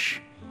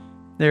church.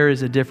 There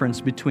is a difference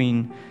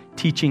between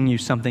teaching you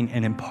something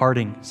and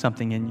imparting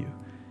something in you.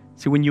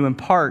 See, when you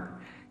impart,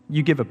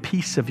 you give a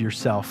piece of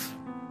yourself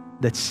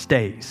that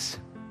stays.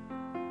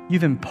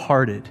 You've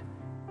imparted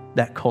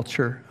that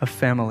culture of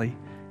family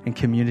and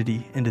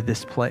community into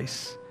this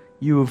place.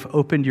 You have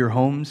opened your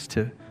homes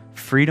to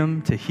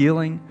freedom, to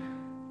healing,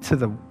 to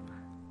the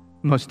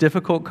most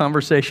difficult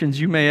conversations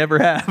you may ever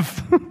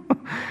have.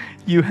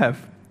 You have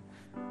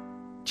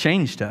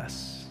changed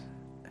us.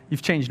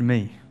 You've changed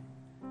me.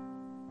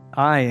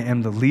 I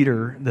am the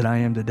leader that I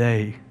am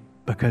today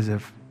because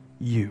of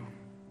you.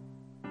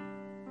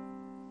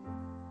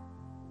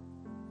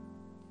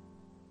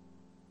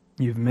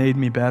 You've made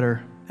me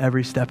better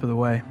every step of the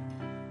way.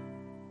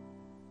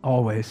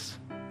 Always.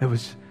 It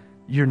was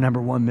your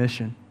number one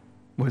mission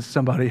was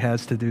somebody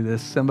has to do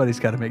this. Somebody's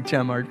got to make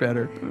Chenmark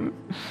better.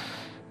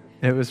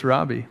 It was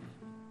Robbie.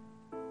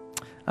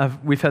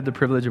 We've had the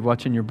privilege of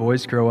watching your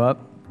boys grow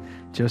up.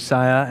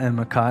 Josiah and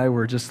Makai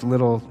were just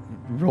little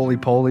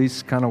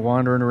roly-polies kind of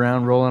wandering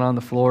around, rolling on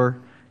the floor,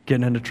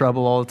 getting into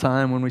trouble all the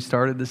time when we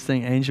started this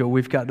thing. Angel,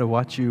 we've got to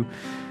watch you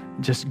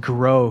just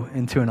grow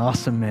into an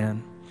awesome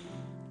man.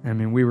 I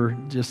mean,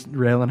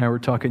 Rael and I were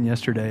talking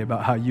yesterday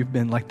about how you've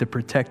been like the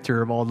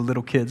protector of all the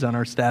little kids on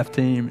our staff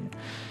team.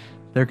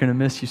 They're going to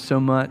miss you so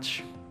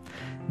much.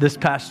 This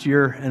past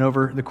year and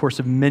over the course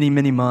of many,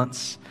 many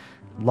months,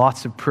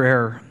 lots of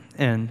prayer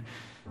and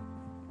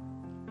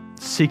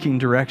seeking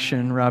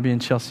direction, Robbie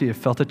and Chelsea have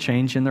felt a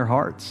change in their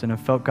hearts and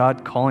have felt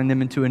God calling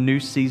them into a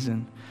new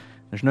season.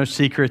 There's no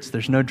secrets.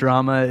 There's no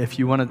drama. If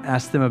you want to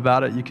ask them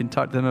about it, you can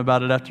talk to them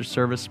about it after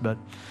service, but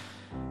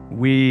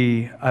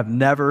we have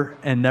never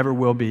and never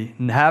will be,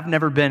 and have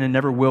never been and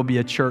never will be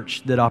a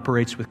church that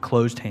operates with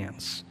closed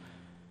hands.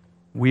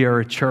 We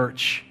are a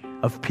church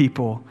of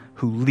people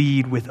who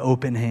lead with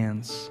open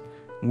hands.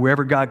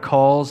 Wherever God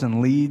calls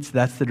and leads,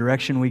 that's the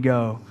direction we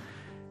go.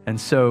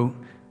 And so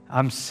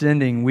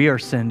we are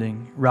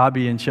sending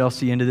Robbie and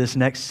Chelsea into this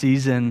next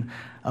season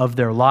of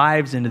their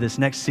lives, into this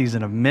next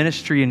season of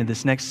ministry, into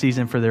this next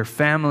season for their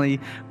family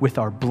with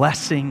our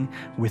blessing,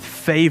 with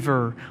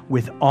favor,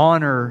 with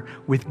honor,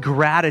 with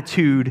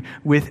gratitude,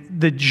 with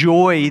the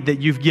joy that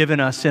you've given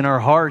us in our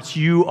hearts.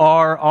 You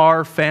are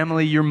our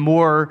family. You're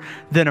more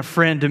than a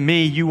friend to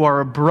me. You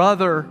are a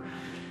brother.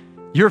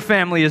 Your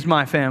family is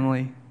my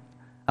family.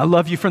 I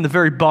love you from the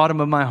very bottom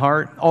of my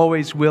heart.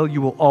 Always will.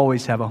 You will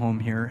always have a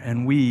home here.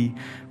 And we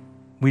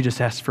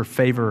just ask for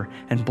favor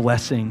and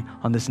blessing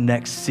on this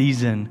next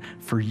season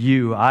for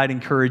you. I'd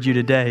encourage you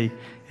today,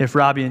 if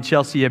Robbie and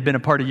Chelsea have been a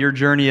part of your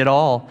journey at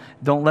all,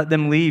 don't let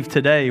them leave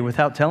today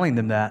without telling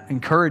them that.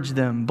 Encourage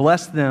them,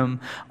 bless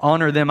them,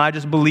 honor them. I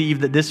just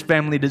believe that this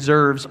family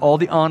deserves all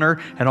the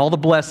honor and all the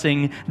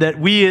blessing that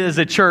we as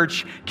a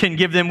church can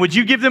give them. Would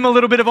you give them a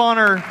little bit of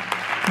honor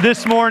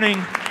this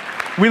morning?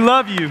 We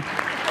love you.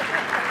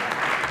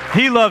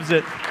 He loves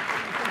it.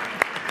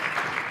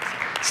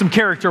 Some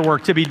character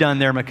work to be done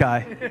there,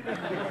 Makai.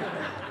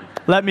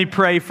 Let me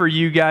pray for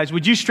you guys.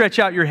 Would you stretch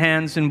out your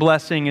hands in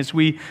blessing as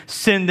we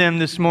send them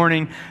this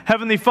morning?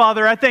 Heavenly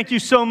Father, I thank you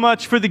so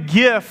much for the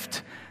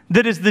gift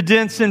that is the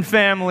Denson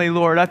family,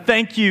 Lord. I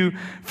thank you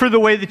for the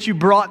way that you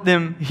brought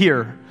them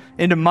here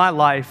into my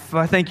life.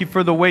 I thank you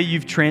for the way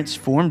you've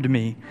transformed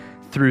me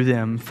through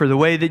them, for the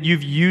way that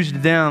you've used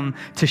them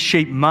to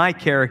shape my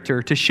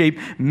character, to shape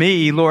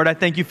me. Lord, I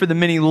thank you for the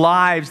many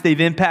lives they've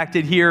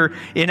impacted here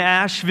in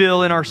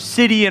Asheville, in our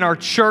city, in our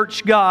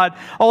church, God.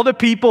 All the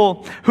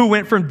people who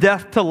went from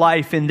death to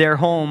life in their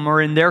home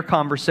or in their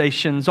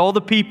conversations. All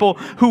the people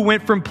who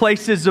went from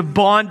places of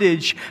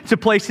bondage to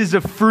places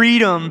of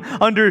freedom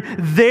under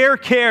their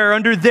care,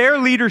 under their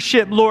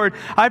leadership, Lord.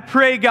 I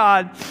pray,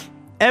 God,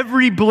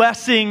 every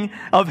blessing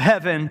of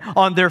heaven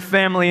on their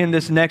family in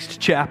this next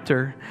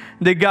chapter.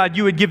 That God,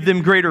 you would give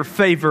them greater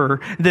favor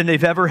than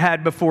they've ever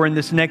had before in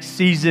this next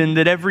season.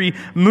 That every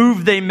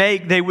move they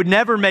make, they would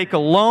never make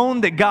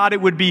alone. That God,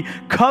 it would be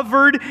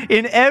covered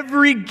in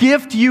every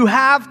gift you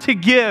have to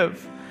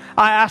give.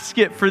 I ask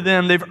it for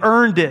them. They've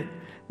earned it.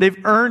 They've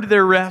earned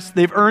their rest.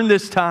 They've earned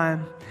this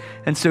time.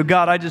 And so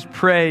God, I just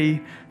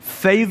pray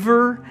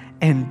favor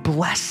and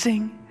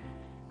blessing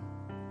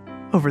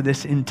over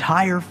this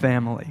entire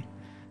family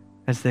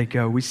as they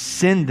go. We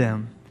send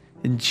them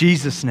in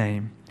Jesus'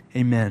 name.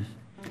 Amen.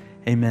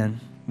 Amen.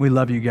 We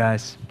love you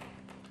guys.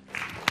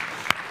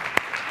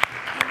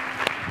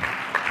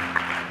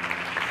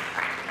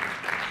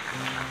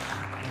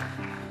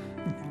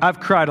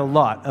 I've cried a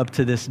lot up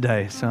to this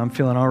day, so I'm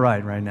feeling all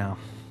right now.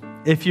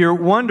 If you're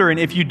wondering,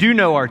 if you do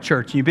know our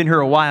church, you've been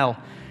here a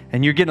while,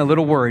 and you're getting a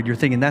little worried, you're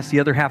thinking, that's the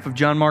other half of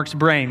John Mark's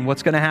brain.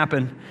 What's going to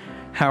happen?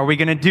 How are we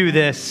going to do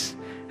this?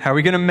 How are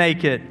we going to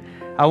make it?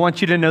 I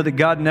want you to know that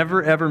God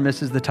never, ever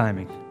misses the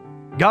timing.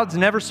 God's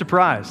never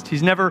surprised.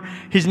 He's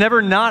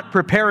never not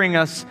preparing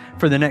us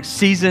for the next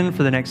season,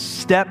 for the next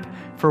step,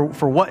 for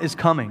what is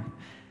coming.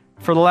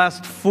 For the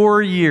last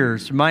 4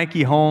 years,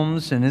 Mikey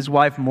Holmes and his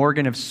wife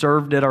Morgan have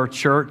served at our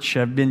church,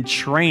 have been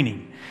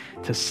training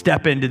to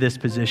step into this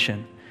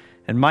position.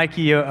 And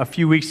Mikey, a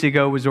few weeks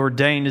ago, was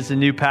ordained as the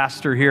new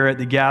pastor here at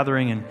the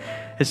gathering. And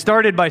it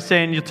started by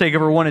saying, you'll take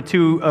over 1 or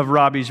 2 of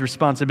Robbie's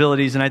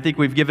responsibilities. And I think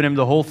we've given him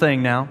the whole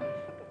thing now.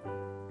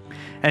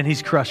 And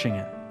he's crushing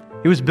it.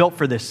 He was built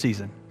for this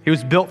season. He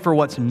was built for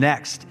what's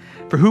next,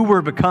 for who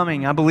we're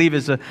becoming. I believe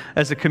as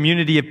a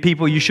community of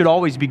people, you should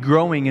always be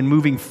growing and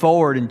moving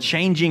forward and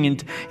changing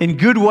in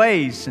good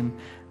ways. And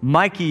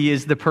Mikey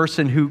is the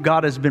person who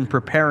God has been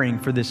preparing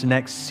for this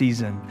next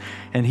season.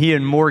 And he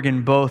and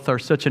Morgan both are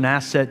such an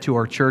asset to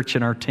our church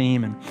and our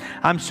team. And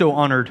I'm so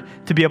honored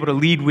to be able to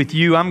lead with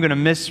you. I'm going to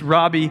miss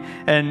Robbie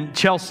and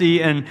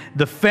Chelsea and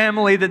the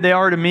family that they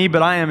are to me,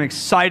 but I am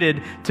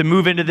excited to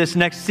move into this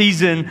next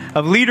season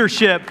of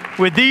leadership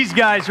with these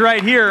guys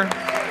right here.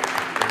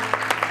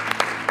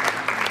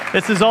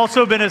 This has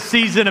also been a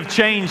season of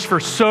change for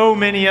so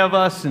many of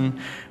us, and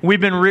we've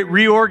been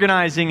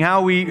reorganizing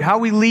how we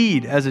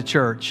lead as a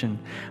church. And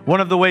one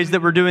of the ways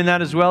that we're doing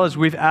that as well is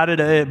we've added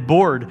a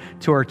board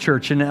to our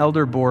church, an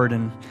elder board.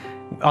 And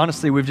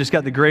honestly, we've just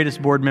got the greatest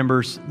board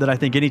members that I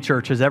think any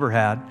church has ever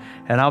had.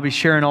 And I'll be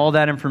sharing all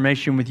that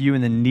information with you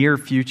in the near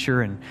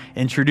future and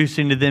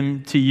introducing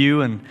them to you.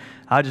 And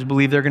I just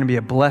believe they're going to be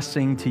a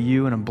blessing to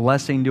you and a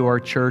blessing to our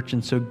church.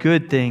 And so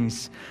good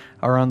things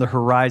are on the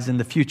horizon.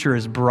 The future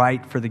is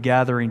bright for the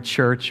Gathering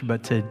Church,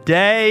 but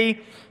today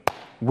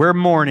we're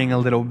mourning a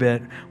little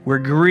bit. We're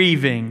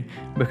grieving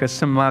because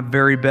some of my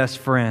very best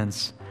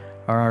friends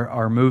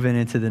are moving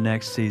into the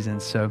next season.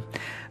 So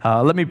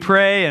let me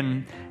pray,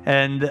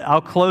 and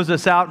I'll close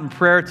us out in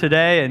prayer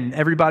today, and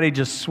everybody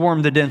just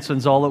swarm the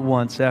Densons all at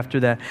once after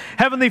that.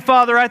 Heavenly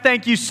Father, I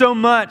thank you so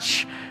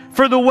much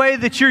for the way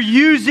that you're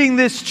using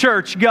this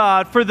church,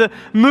 God, for the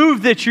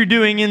move that you're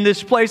doing in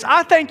this place.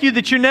 I thank you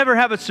that you never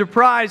have a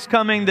surprise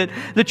coming,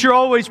 that you're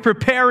always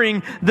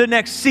preparing the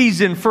next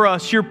season for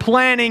us. You're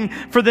planning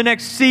for the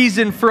next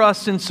season for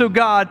us. And so,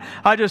 God,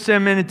 I just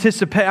am in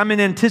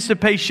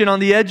anticipation on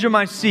the edge of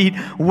my seat,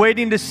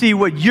 waiting to see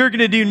what you're going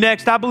to do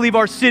next. I believe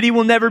our city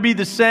will never be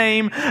the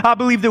same. I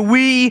believe that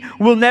we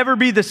will never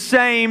be the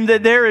same,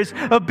 that there is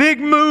a big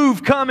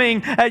move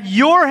coming at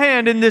your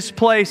hand in this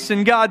place.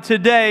 And God,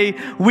 today,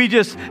 we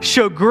just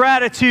show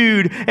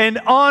gratitude and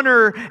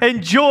honor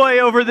and joy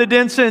over the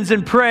Densons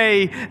and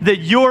pray that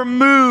your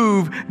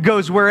move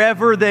goes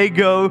wherever they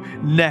go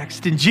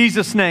next. In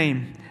Jesus'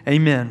 name,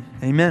 amen.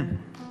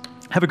 Amen.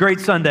 Have a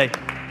great Sunday.